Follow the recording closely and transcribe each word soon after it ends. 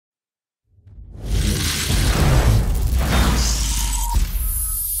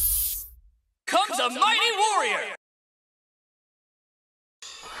mighty warrior!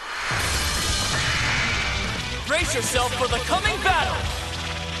 Brace yourself for the coming battle!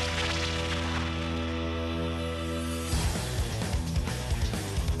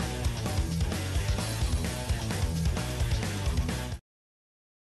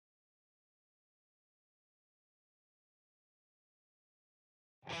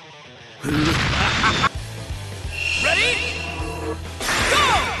 Ready? Go!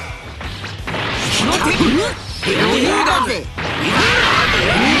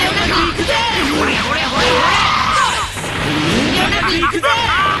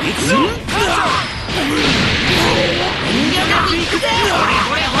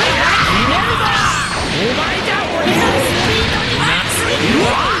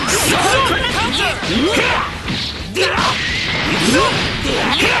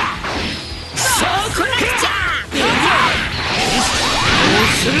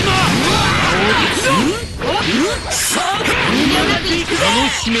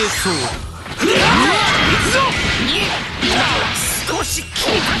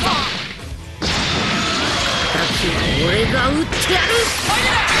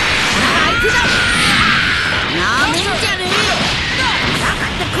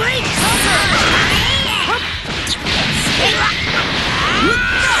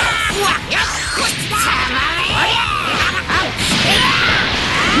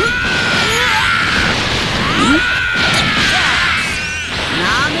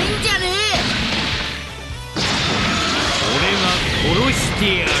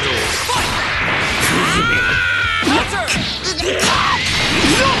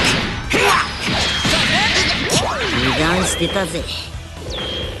出たぜ。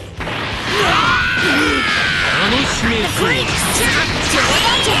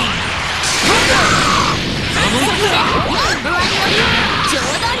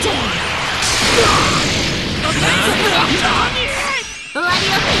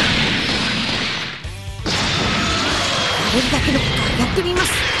これだけのことはやってみます。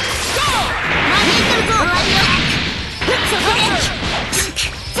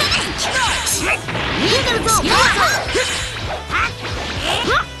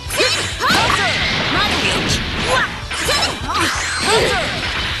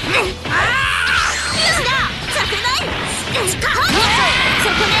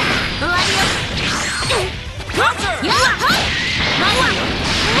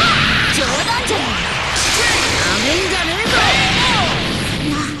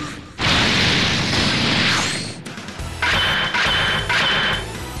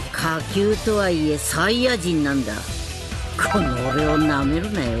下級とはいえサイヤ人なんだ。この俺をなめ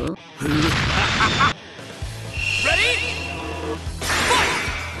るなよ。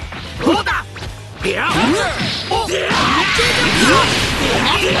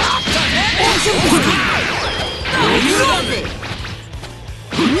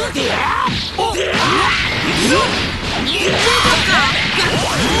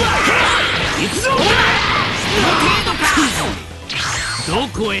ど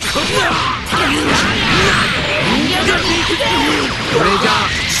こへ飛ぶだ。これじゃ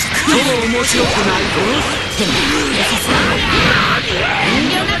超面白くないぞ。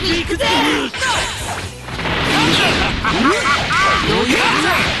行くぜ。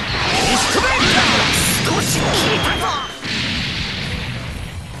少し効いたぞ。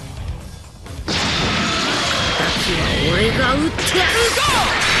俺が撃ってやる。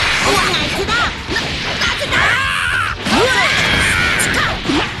お前手だ。なぜだ。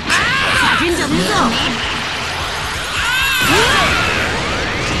叫んじゃねえぞ。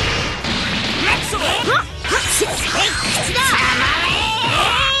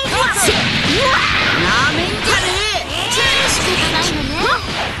なめんじゃねえ。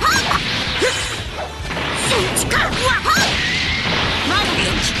仕方ないのね。まだ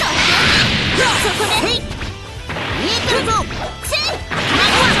来た。そこで見えてるぞ。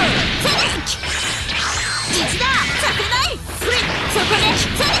実だ。させない。そこでし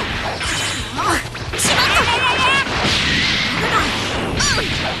まった。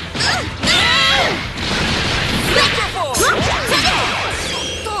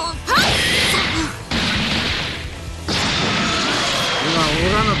今オ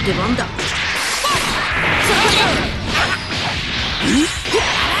ラの出番だ。そこで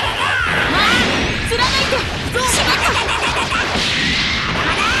貫いて。しまった。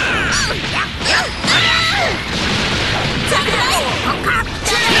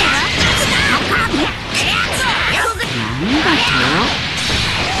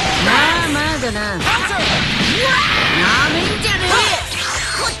まあまだな。なめんじゃねえ。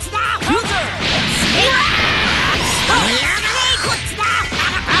こっちだ。こっちだ。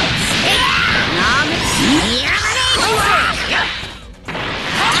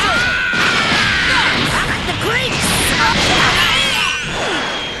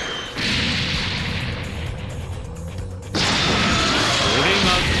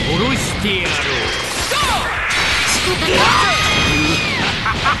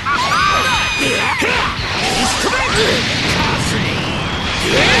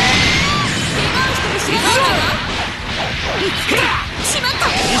しまった。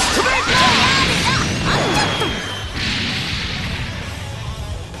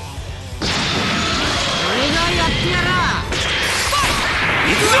俺がやってやら。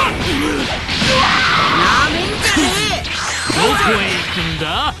なめんじゃねえ。どこへ行くん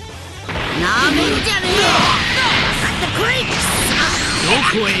だ。なめんじゃねえ。こい。ど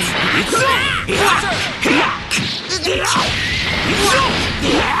こへ行く。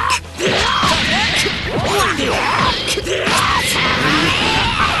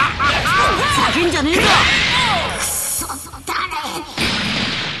叫んじゃねえぞ。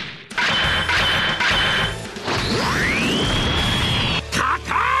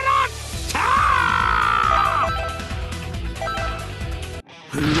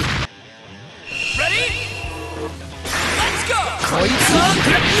こいつはこ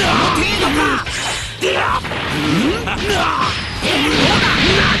の程度か。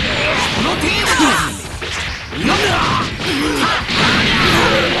この程度か。人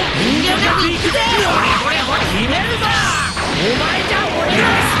間が行くぜ。ほれ決めるぞ。お前じゃ俺のス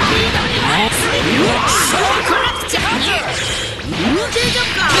ピードに追いついてそうこなくちゃ。大丈夫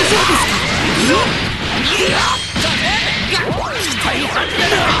か。大半だな。ど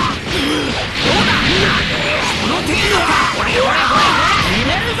うだ。この程度か。決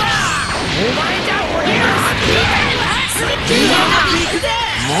めるぞ。お前じゃ俺のスピードに行くぜ。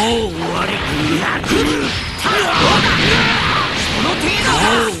もう終わりか。この程度か。も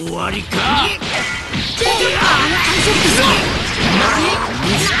う終わりか。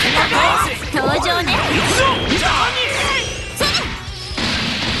登場ね。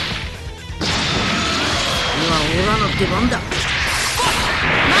今はオラの出番だ。そ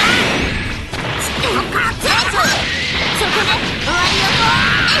こで終わりよ。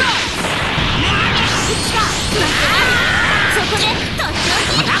そこでとってお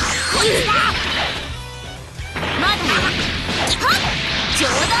き。こいつだ。まだよ。冗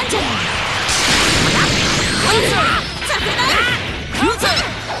談じゃない。こいつはさせない。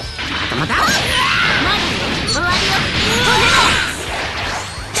まだよ。終わりよ。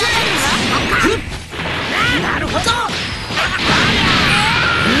なるほど。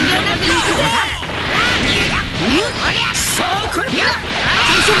人間がビークだ。そうこれ。大丈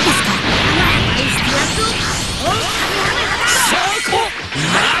夫ですか。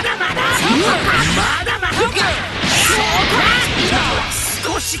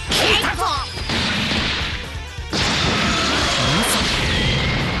少し聞いたぞ。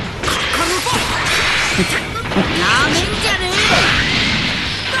なめんじゃねえ。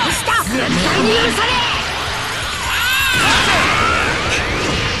絶対に許され。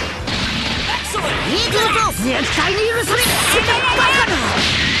いいぞ。絶対に許され。バカだ。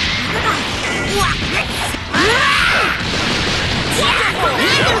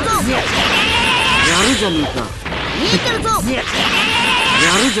やるじゃねえか。見えてるぞ。や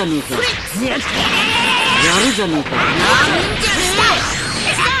るじゃねえか。やるじゃねえか。なめんじゃねえ。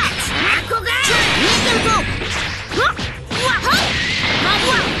見えてるぞ。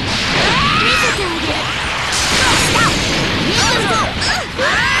見せておいで。見えてるぞ。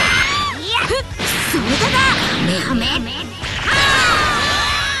それだな。メハメ。見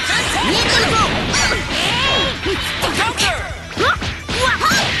えてるぞ。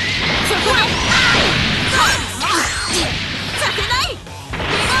そこで。させない。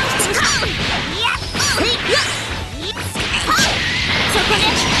そこで。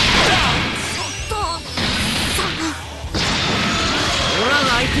オラが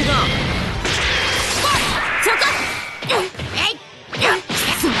相手だ。そこ。こん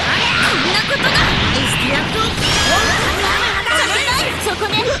なことだ。させない。そこ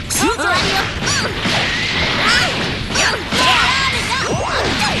で。終わりよ。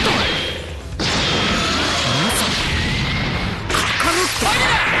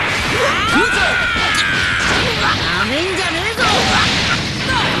なめんじゃねえぞ。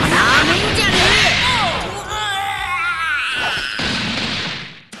なめんじゃねえ。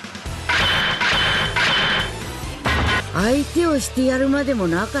相手をしてやるまでも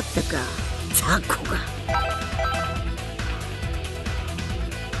なかったか、雑魚が。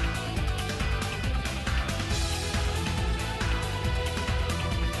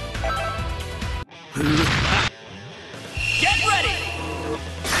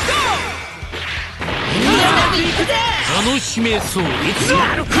楽しめそう。いくぞ。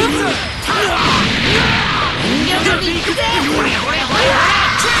なるほど。人間が行くぜ。ほれほれほれ。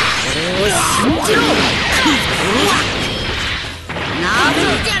俺を信じろ。なめん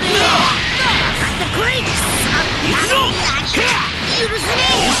じゃねえ。かかってこい。行くぞ。許せね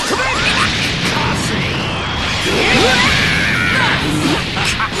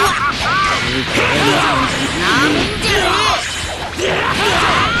え。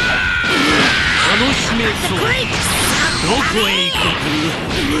しめそう。どこへ行く？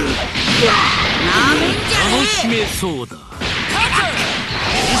なめんじゃね楽しめそうだ。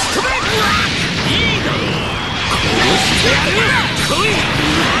いいだろう。殺してやる。来い。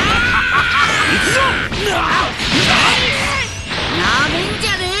行くぞ。なめんじゃ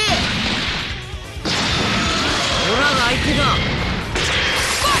ねオラが相手だ。こ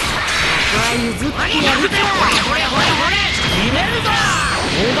こは譲ってやるか。ほれ決めるぞ。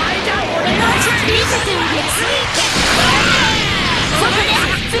お前じゃ俺が見せておけ。そこで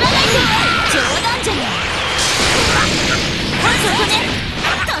釣らないと冗談じゃない。そこで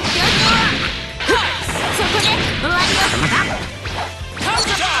とっておき。そこで終わりよ。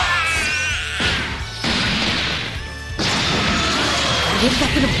あげるだ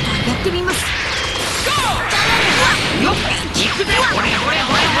けのことはやってみます。よっ行くぜ。ほれ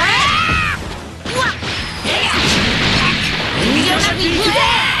遠慮なく行くぜ。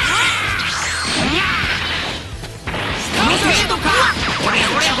この程度か。ほれ決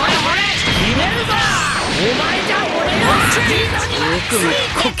めるぞ。お前じゃ俺がスピードにはつい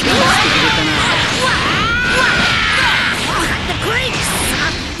てくる。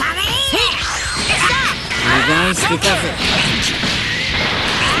油断してたぜ。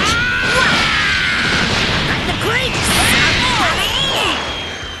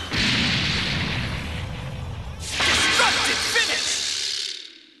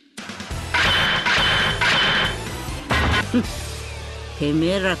てめ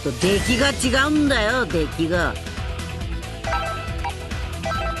えらと出来が違うんだよ、出来が。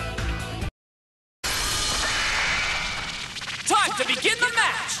Time to begin the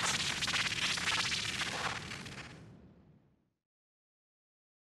match!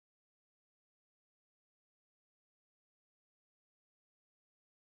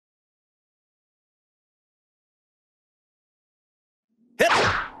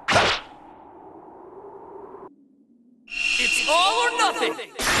 It's all or nothing!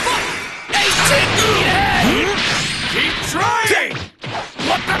 Keep trying!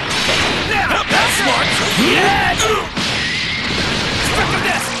 What the? That's smart! Stick to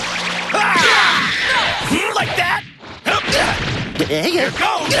this! Like that? Here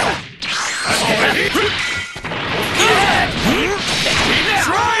goes! Keep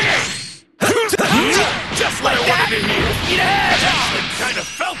trying! Just like that! I kind of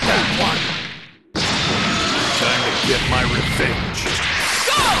felt that one! Time to get my revenge.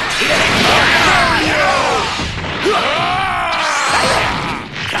 Go!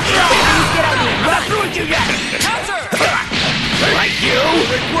 Not through with you yet! Counter! Like you?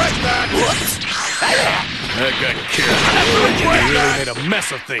 Regret that! Whoops! I got killed. You really made a mess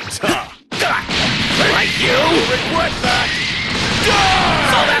of things, huh? Like you? Regret that!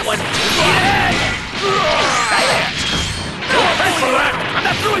 Saw that one! Thanks for that! I'm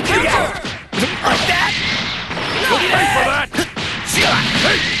not through with you yet! Like that? Wait for that!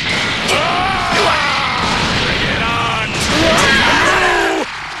 Bring it on!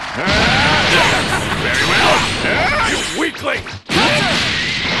 Very well! You weakling!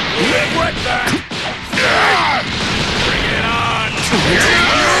 Regret that! Bring it on!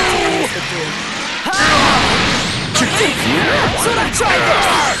 So I tried this!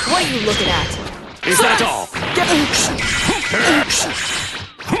 What are you looking at? Is that all?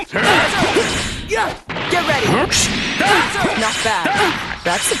 Get ready! Not bad.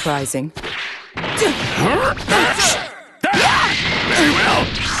 That's surprising. Very well!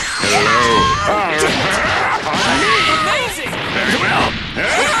 Amazing! Very well!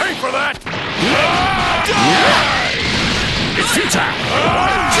 Pay for that! It's futile!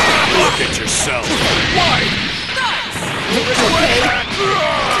 Look at yourself! Why?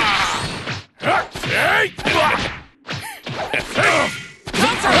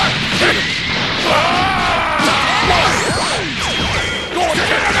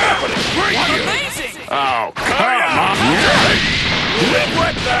 Amazing! Oh, come on!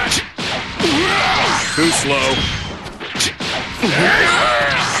 Regret that! Too slow.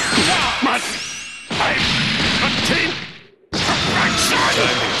 I'm a team! Time to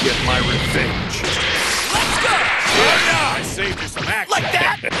get my revenge. Let's go! I saved you some action. Like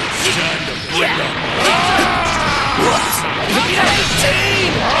that? It's time to bring them.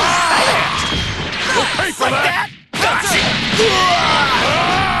 Team! We'll pay for Like that!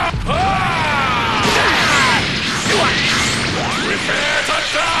 Prepare to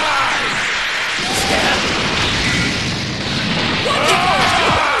die!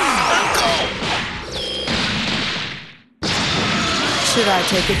 Should I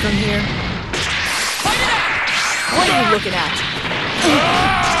take it from here? What are you looking at?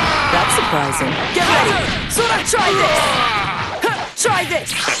 That's surprising. Get ready! So I tried this! Try this!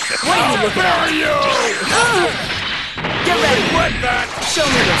 What are you looking at? Get ready! Regret that! Show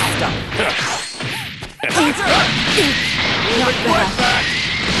me your stuff. Not bad.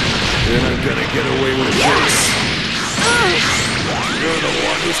 Then I'm gonna get away with this. You're the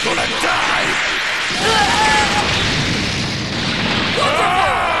one who's gonna die!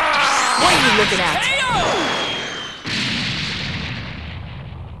 What are you looking at?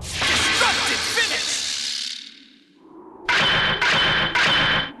 Destructive finish!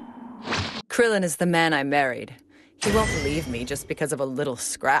 Krillin is the man I married. He won't leave me just because of a little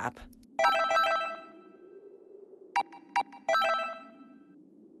scrap.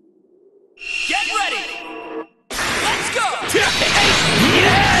 Get ready! Let's go!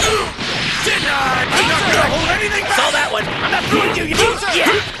 Denied! I'm not gonna hold anything back! Saw that one! I'm not through with you! Yeah!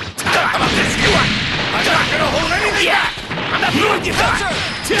 How about this? I'm not gonna hold anything back! I'm not through with you! How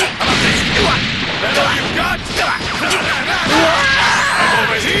about this? That's all you got? I'm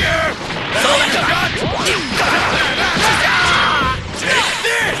over here! That's all you got? Take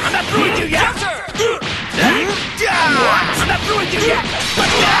this! I'm not through with you yet! I'm not through with you yet!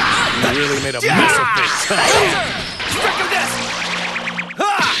 You really made a mess of things. Striker this!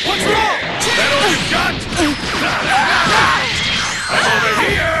 What's wrong? That all you got? I'm over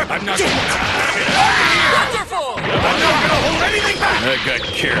here! I'm not gonna... Wonderful! I'm not gonna hold anything back! I got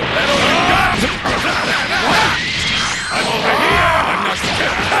carried. That all you got? I'm over here! I'm not gonna...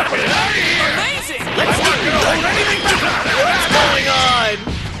 Get out of here! Amazing! I'm not gonna hold anything back! What's going on?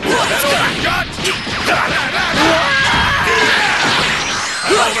 That all you got?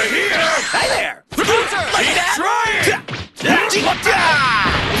 I'm over here! Hey there! Like that? Try it!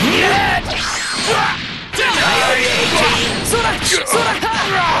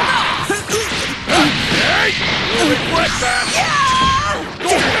 Regret that!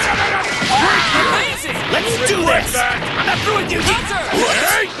 Amazing! Let's do this! I'm not through with you!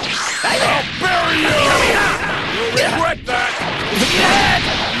 Hey! I'll bury you! You'll regret that!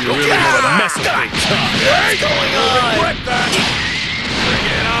 You really made a mess of things, huh? What's going on? Regret that! Bring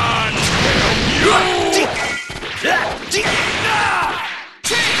it on! You!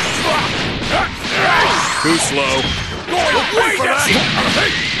 Too slow. Going away for that!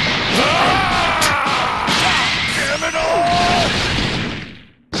 Damn it all!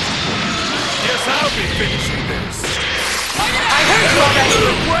 Guess I'll be finishing this. I heard you already!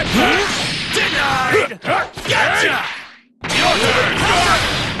 Regret that! Denied! Gotcha! Your turn!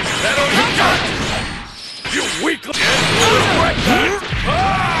 That all you got? You weakling! Regret that!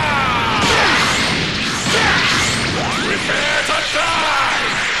 Prepare to die!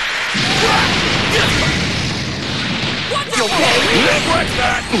 You okay? Regret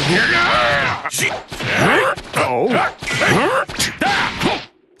that!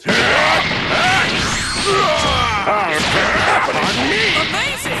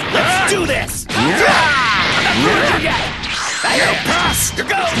 Amazing! Let's do this! I'm not through with you yet! Pass! Go!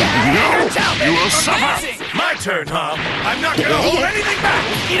 You will suffer! My turn, huh? I'm not gonna hold anything back!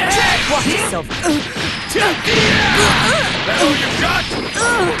 Eat ahead! Watch yourself. That all you got?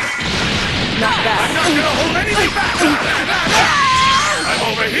 Not I'm bad. not gonna hold anything back! I'm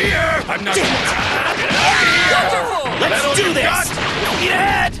over here! I'm not gonna... Wonderful! Let's do this! Eat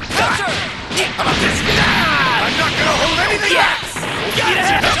ahead! How about this? I'm not gonna hold anything back! Eat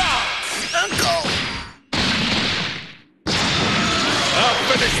ahead! Uncle! I'll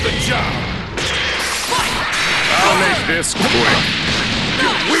finish the job! I'll make this quick. You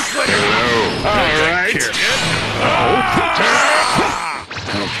weakling! All right.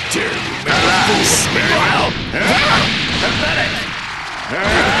 How dare you make a fool of me! Pathetic!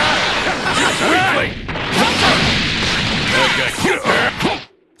 You weakling! I got you!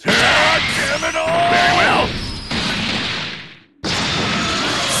 Damn it all! Very well.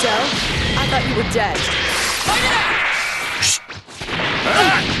 So? I thought you were dead. Fight it out!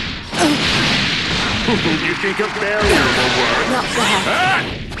 You think a barrier will work? Not bad.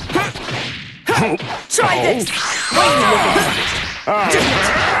 Try this! What are you looking at?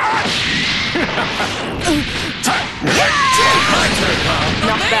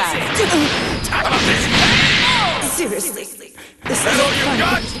 Not bad. Seriously, this is all you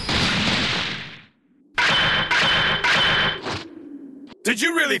got? Did you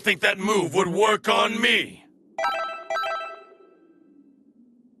really think that move would work on me?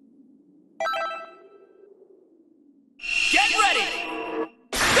 Get ready!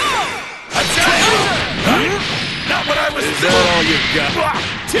 Go! Not what I was Is that all you got?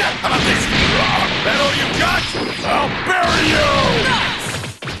 How about this? That all you got? I'll bury you!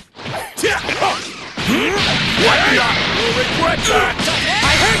 What the? You'll regret that!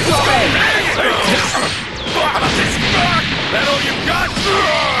 I heard you already! How about this? That all you got?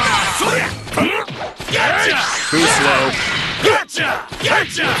 Gotcha! Too slow. Gotcha!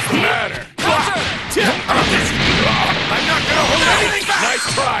 Gotcha! What's the matter? I'm not gonna hold anything back! Nice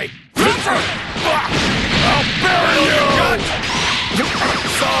try! I'll bury you!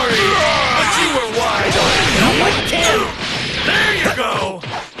 Sorry, but you were wide open! Like him! There you go!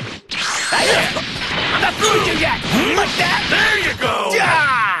 I'm not through with you yet! Like that! There you go!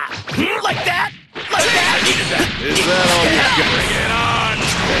 Yeah! Like that! Like that! Is that all you got? Bring it on!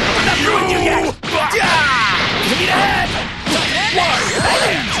 I'm not through with you yet! Yeah! Give me the head! Why?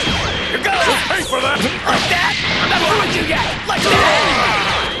 Here goes! Pay for that! Like that! I'm not through with you yet! Like that!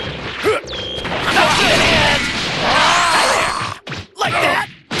 I'm not through the hand! Like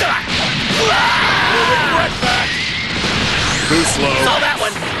that! Regret that! Too slow. Saw that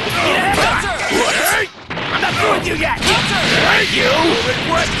one! Give me the head! Hey! I'm not through with you yet! Thank you!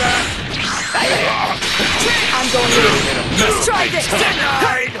 Regret that! I'm going to try this.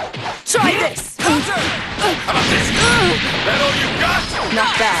 Denied! Try this. How about this? That all you got?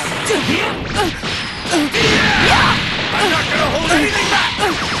 Not bad. I'm not gonna hold anything back!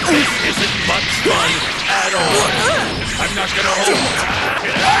 This isn't much fun at all! I'm not gonna hold...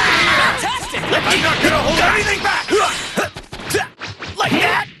 Fantastic! I'm not gonna hold anything back! Like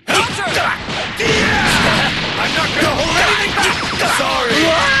that! I'm not gonna hold anything back! Sorry,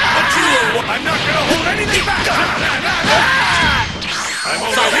 but you were... I'm not gonna hold anything back! I'm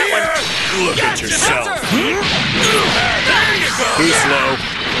over here! Look at yourself! There you go! Too slow.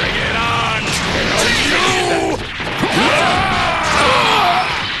 Bring it on! You!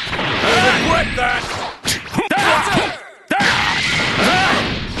 I regret that!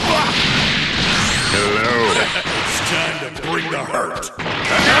 Hello. It's time to bring the hurt!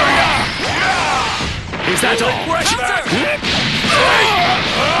 Is that all? Regret that!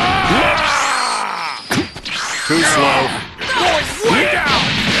 Too slow. Going way down!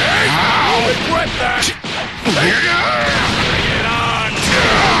 I'll regret that! Bring it on!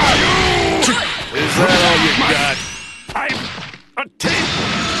 Is that all you got? I'm a team!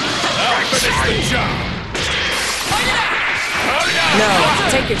 I'll finish the job! No,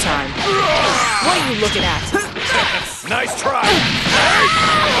 take your time. What are you looking at? Nice try!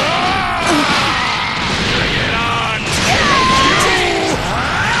 Bring it on!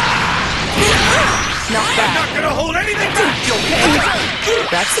 Not I'm bad. not gonna hold anything back!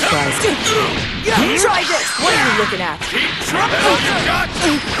 That's surprising. Try this. What are you looking at? Keep trying! That's all you got!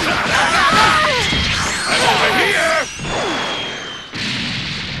 I'm over here!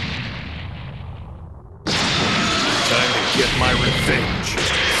 Time to get my revenge.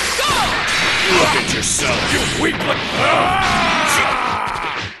 Look at yourself, you weakling!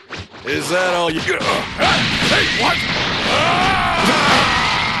 Is that all you got? Hey, what?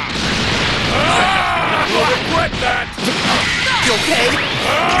 You'll regret that! You okay?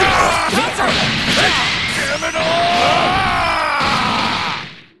 Damn it all!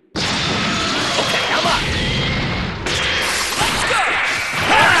 Okay, I'm up!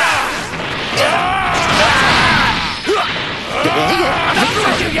 I'm not through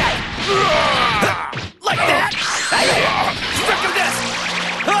with you yet! Like that! Stick with this!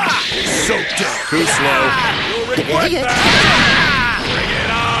 So dead! Too slow. You'll regret that! Bring it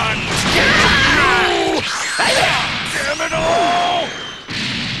on! Damn it all!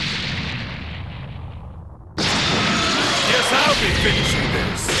 Yes, I'll be finishing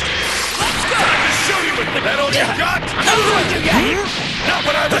this. Let's go! Time to show you what that all you got! I'm not through with you yet! Not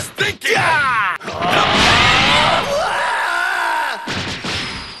what I was thinking!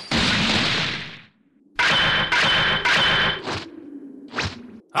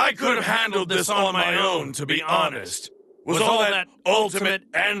 I could have handled this on my own, to be honest. Was all that ultimate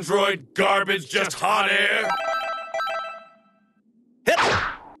android garbage just hot air?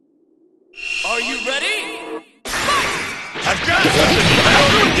 Are you ready? I've got something!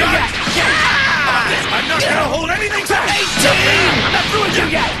 I'm not gonna hold anything back! 18! I'm not through with you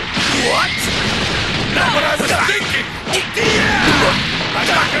yet! What? Not what I was thinking! I'm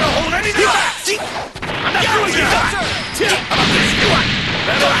not gonna hold anything back! I'm not through with you!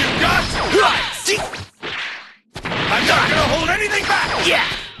 That all you got? I'm not gonna hold anything back! Yeah!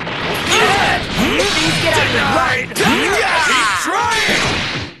 Please get out of here. Right! Keep trying!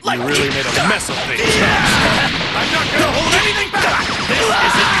 You really made a mess of things. I'm not gonna hold anything back! This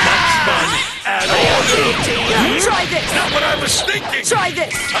isn't much fun at all! Try this. Not what I was thinking! Try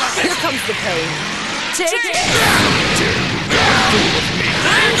this. Here comes the pain. Take it.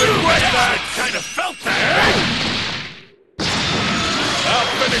 I kind of felt that! I'll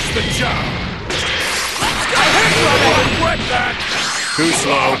finish the job! I heard you already. Regret that! Too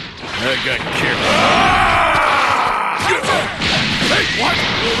slow. I got careless. Hey, what?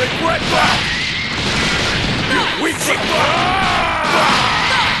 You'll regret that! You weakling!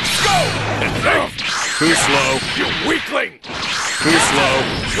 Go! Hey! Too slow. You weakling! Too slow.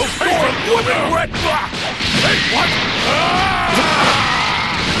 You'll pay for your regret! Hey, what?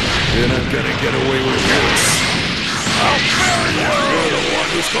 You're not gonna get away with this. I'll bury you! You're the one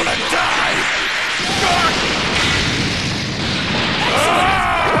who's gonna die!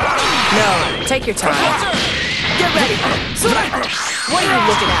 No, take your time. Get ready. What are you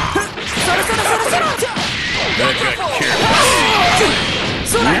looking at? That got careless.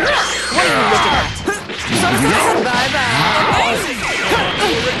 What are you looking at? Bye-bye.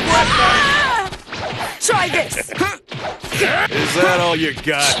 Try this. Is that all you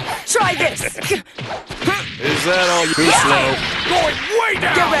got? Try this. Is that all you... Too slow. Going way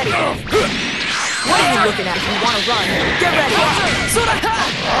down! Get ready. What are you looking at? You want to run? Get ready.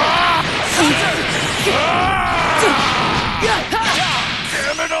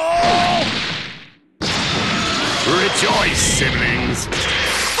 Damn it all! Rejoice, siblings.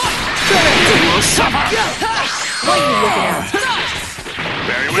 You will suffer! What are you looking at?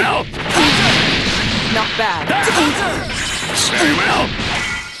 Very well. Not bad. Very well.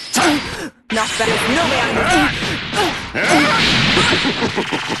 Not bad. There's no way I'm...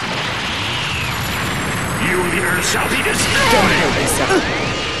 You leaders shall be Don't destroyed. hurt yourself.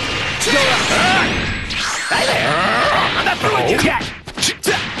 Hi there! I'm not through with you yet!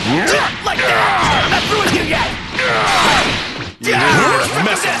 Like that! I'm not through with you yet! You really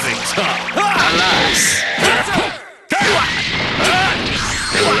mess with things, huh? Alas!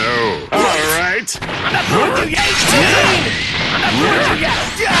 Hello. All right. I'm not through with you yet! I'm not through with you yet!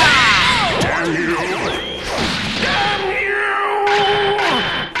 Damn you. Damn you.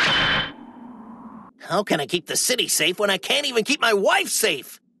 How can I keep the city safe when I can't even keep my wife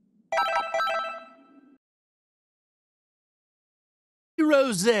safe?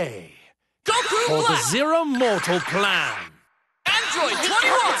 Rose. Goku For the Black! Zero Mortal Plan. Android The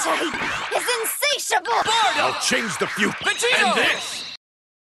 21! appetite is insatiable! Bardo! I'll change the future. Vegito! And this.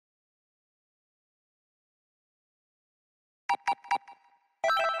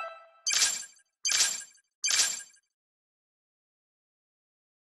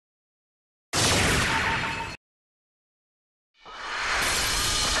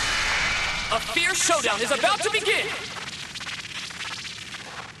 A fierce showdown is about to begin!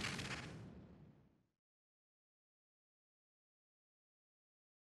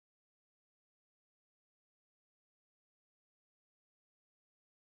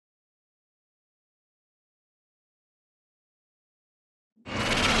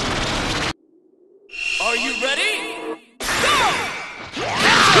 Are you ready? Go!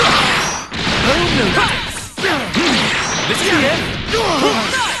 This is the end.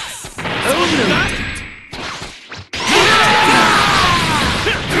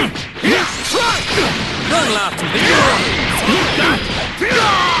 Run out to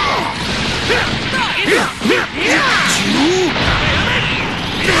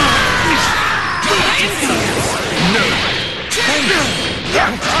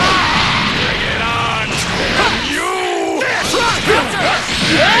Bring it on! You!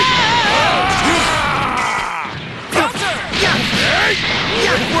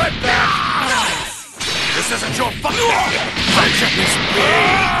 Regret that! This isn't your fault! Friendship is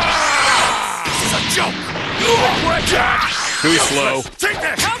big! This is a joke! Regret that! Too slow. Take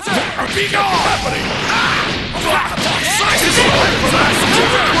this! Or be gone! Happening!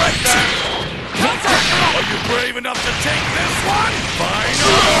 Regret that! Are you brave enough to take this one? Fine!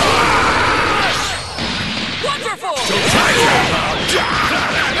 Wonderful!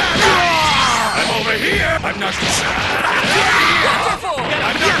 I'm over here! I'm not... Wonderful!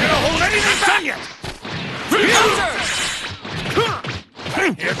 I'm not gonna hold anything back yet! Counter!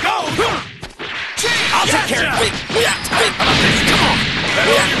 Here goes! I'll take care of it! Come on!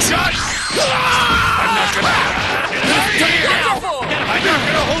 That's all you got? I'm not gonna... Wonderful! I'm not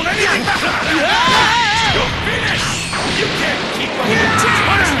gonna hold anything back! You're finished! You can't keep up with the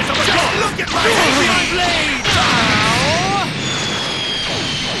punishment of a god! Look at my blade!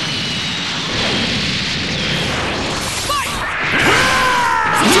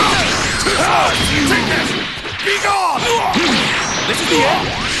 Take this! Be gone! This is the end!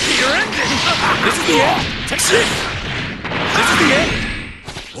 You're ending! This is the end! Take this! This is the end!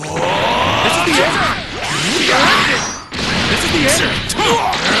 This is the end! You're ending! This is the end!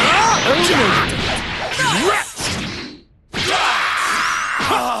 Rats!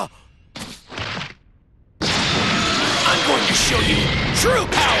 I'm going to show you true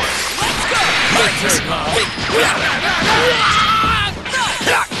power! Let's go! My turn,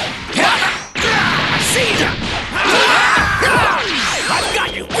 See ya!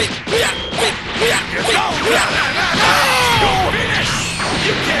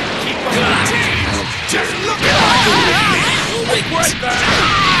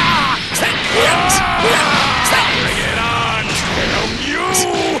 Bring it on! Damn you!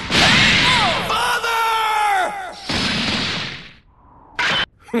 Father!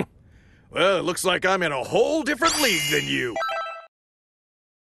 Well, it looks like I'm in a whole different league than you.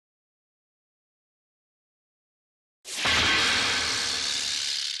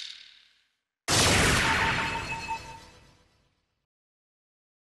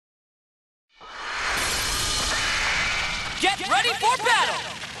 Get ready for battle!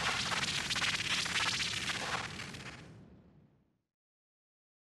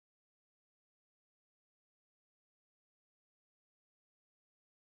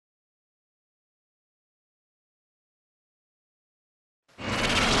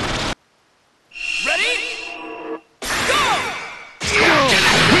 Ready? Go!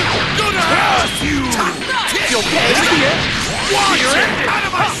 Go to hell, you! You okay? This is the end. You're out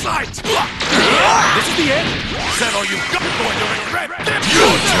of my sight! This is the end. Settle, you got going to regret this! Your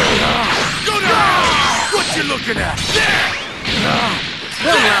turn! Go to hell! What you looking at? There!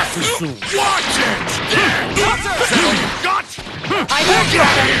 Don't laugh too soon. Watch it! There! Settle, you got! I know Get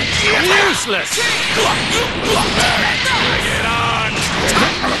out of here! useless. Bring it on!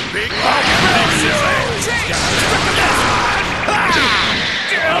 Big bag of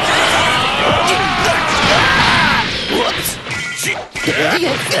Whoops! Better!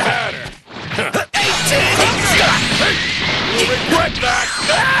 You'll regret that!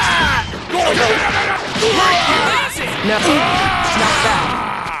 No, not that.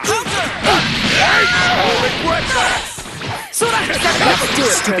 You'll regret that! Let's do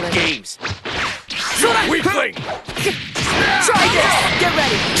it, Curlin. Games. Weakling! Try this! Get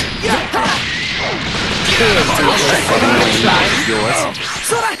ready! Yours.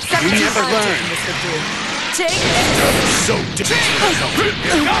 You never learn. Take it! So dangerous!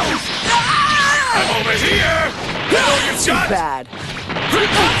 Here goes! I'm over here! All you got! Bad.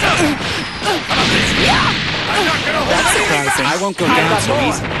 I'm not gonna hold anything back! I won't go I down got so more.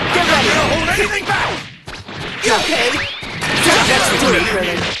 easy. Get I'm not ready! gonna hold anything back! You okay? Let's do it,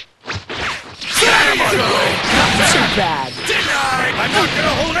 Curlin. Get out of my way! Too bad. Denied! I'm not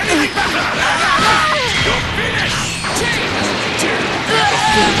gonna hold anything back! You're finished!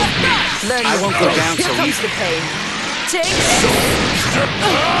 Learn I your won't go place. down Here so comes easy. the pain. Take it!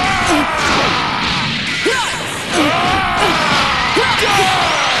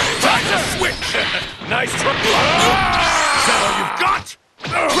 Time to switch! Nice try! Is that all you've got?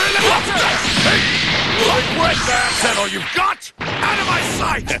 Regret that! Is that all you've got? Out of my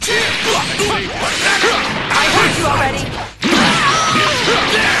sight! I heard you already.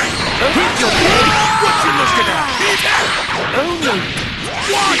 What you looking at? Oh no.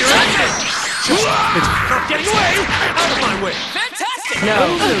 Why you're at it? Stop getting away! Out of my way! Fantastic!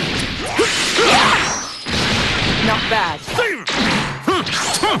 No. Not bad.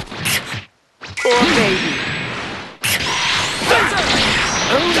 Poor baby.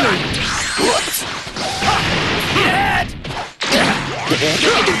 Oh no. You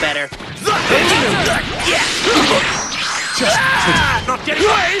can do better. Not getting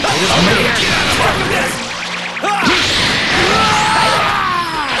away!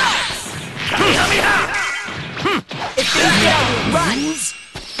 If things get out, run.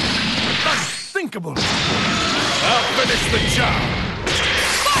 Unthinkable! I'll finish the job!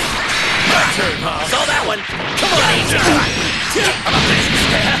 My turn, huh? Saw that one. Come on, Angel.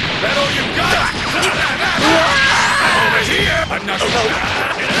 That all you got? I'm over here! I'm not gonna...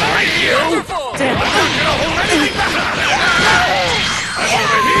 Right, you! Wonderful! I'm not gonna hold anything back! I'm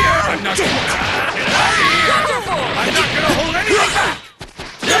over here! I'm not gonna... Wonderful! I'm not gonna hold anything back!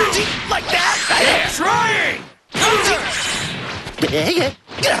 Like that? I'm trying!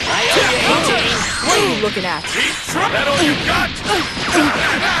 What are you looking at? That all you got?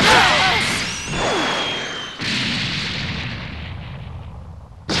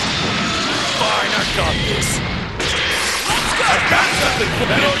 Fine, I got this. I got something.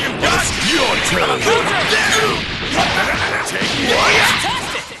 That all you got? Your turn. Take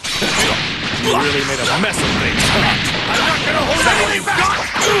Fantastic! You really made a mess of things. I'm not gonna hold anything back.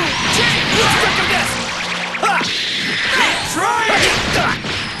 Look at this. Keep trying.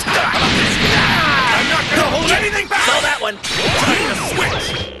 I'm not gonna hold anything back. Saw that one. Time to switch.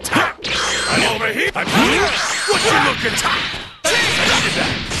 I'm over here. I'm here. What you looking at? I needed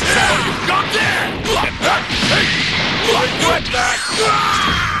that. Is that all you got there? Hey, regret that.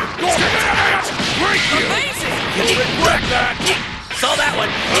 Break you. Amazing! You'll regret that. Saw that one.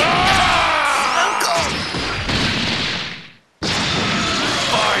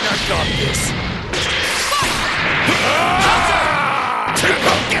 Fine, I got this.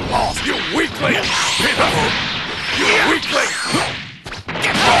 Get off, you weakling! You weakling!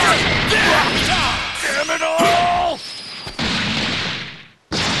 Get off!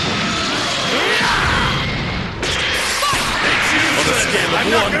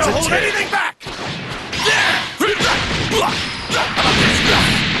 not gonna hold anything back!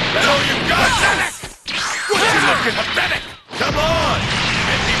 That all you got? Pathetic! What you looking pathetic? Come on!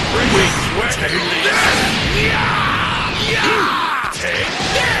 Let me bring you sweat. Take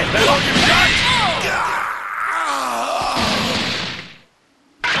that all you got?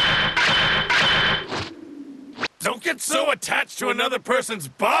 Don't get so attached to another person's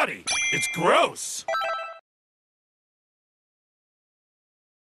body. It's gross.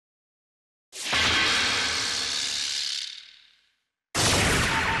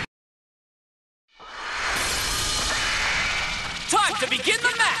 Time to begin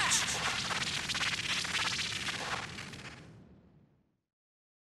the match!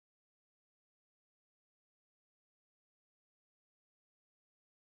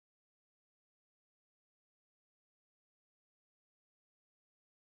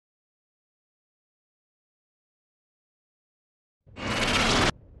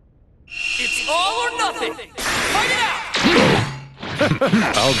 It's all or nothing! Fight it out!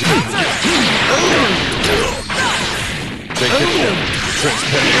 I'll do it. Take it down.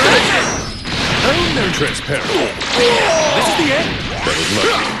 Transparent. Oh no. Transparent. This is the end. That was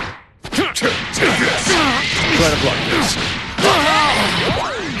lucky. Take this. Try to block this.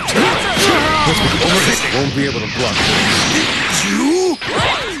 Won't be able to block this. You?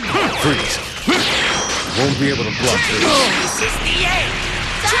 Freeze. Won't be able to block this. This is the end!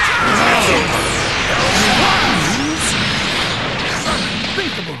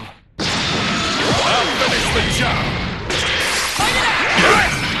 Unthinkable. I'll finish the job.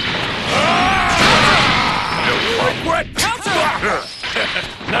 No regret.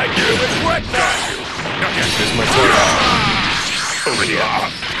 Not you regret that. This is my turn. Over here.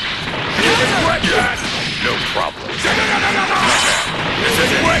 You regret that. No problem. This is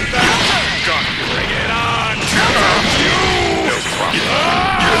regret that. Bring it on. No problem.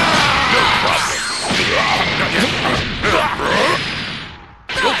 No problem.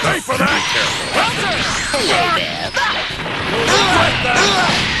 You'll pay for that. Hello there.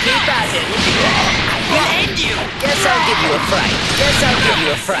 Keep at it. I will end you. Guess I'll give you a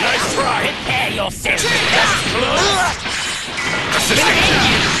fright. Nice try. Prepare yourself. Assisting.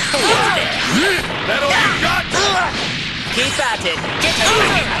 Hello there. That all you got? Keep at it. Get over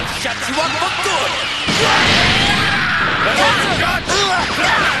here. I'll shut you up for good. That all you got?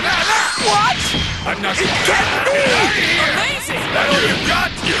 What? I'm not gonna get me! Amazing! That all you got?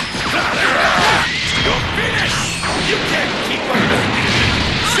 You're finished! You can't keep up with me!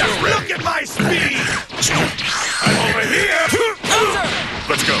 Just look at my speed! I'm over here!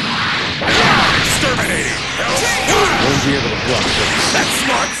 Let's go! Exterminating! Won't be able to block this. That's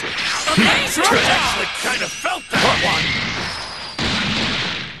smart! Amazing! I actually kind of felt that one!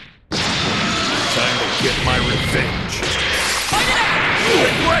 Time to get my revenge!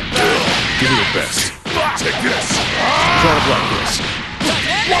 Regret that! Give me your best. Take this! Try to block this.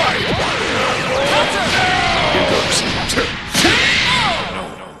 Why? Here goes.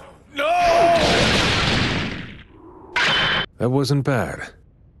 No! That wasn't bad.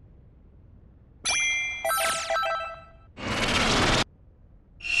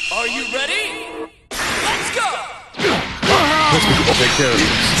 Are you ready? Let's go! Let's go. Take care of this.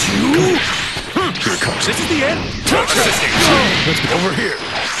 Here it comes. This is the end! Let's go over here.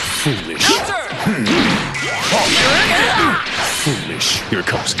 Foolish. Counter! Foolish. Here it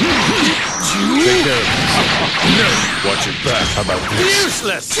comes. Take care of this. No. Watch your back. How about this?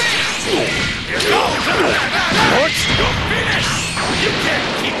 Useless! Here goes! What? You're finished! You can't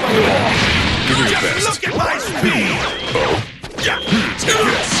keep up with me! Give me your Just best. look at my speed! Oh. Yeah. Take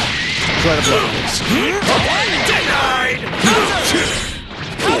this. Try to block this. Denied!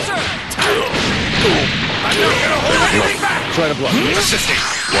 Counter! I'm not gonna hold anything back! Try to block this. Assisting!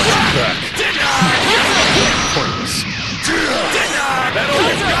 Watch your back. Denied! Pointless. Denied! That all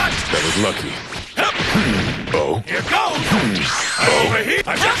you got? That was lucky. Oh. Here goes! I'm over here!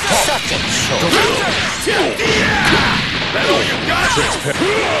 I'm just Such a show. That all you got?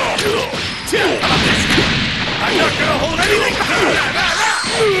 I'm not gonna hold anything back!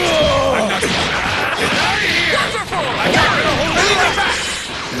 I'm not gonna... Get out of here! Wonderful! I'm not gonna hold anything back!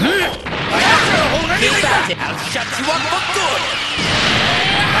 I'm not gonna hold anything Keep back! at it. I'll shut you up for good.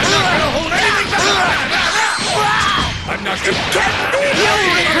 I'm not gonna hold anything back! I'm not gonna... You'll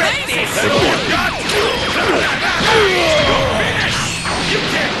regret this. That all you got? You're finished! You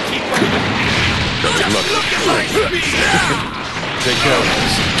can't keep up with me! That was Just lucky. look at my speed! Take care of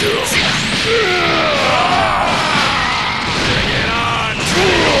this. Bring it on!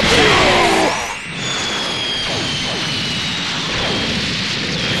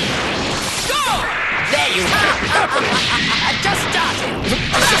 Go! There you go. I just started.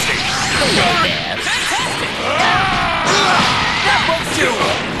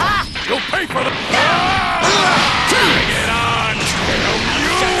 pay for the... Bring it on!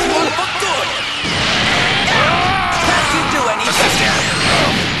 Can't you do any better?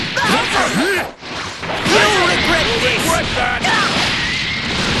 You'll regret this! Regret that!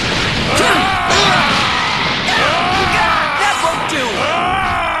 That won't do!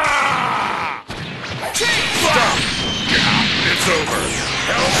 Stop! It's over.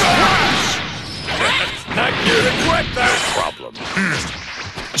 Not you regret that problem.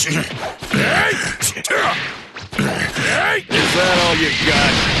 Is that all you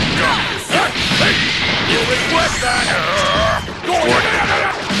got? You regret that.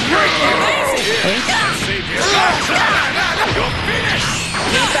 You're finished.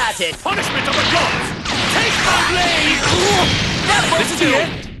 Keep at it! Punishment of the gods. Take my blade. That won't This is do! the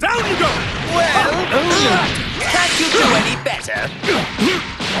end. Down you go. Well, can't you do any better?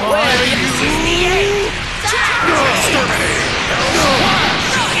 Well, this is the end!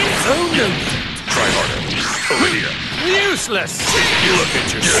 Try harder. Over here. Useless! You look at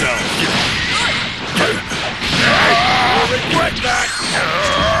yourself. You'll regret that.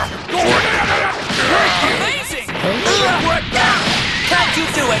 Amazing! Regret that. Can't you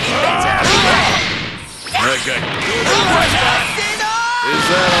do any better? Okay. Is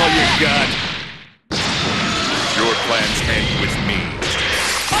that all you got? Your plans end with me.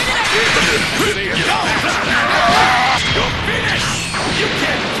 You're finished! You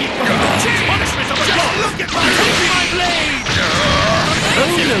can't keep going! Punishment of the gods! Look at my blade!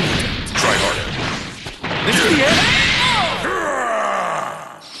 Try harder. This is the end?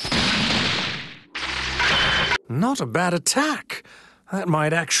 Not a bad attack. That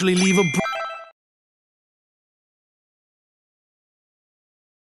might actually leave a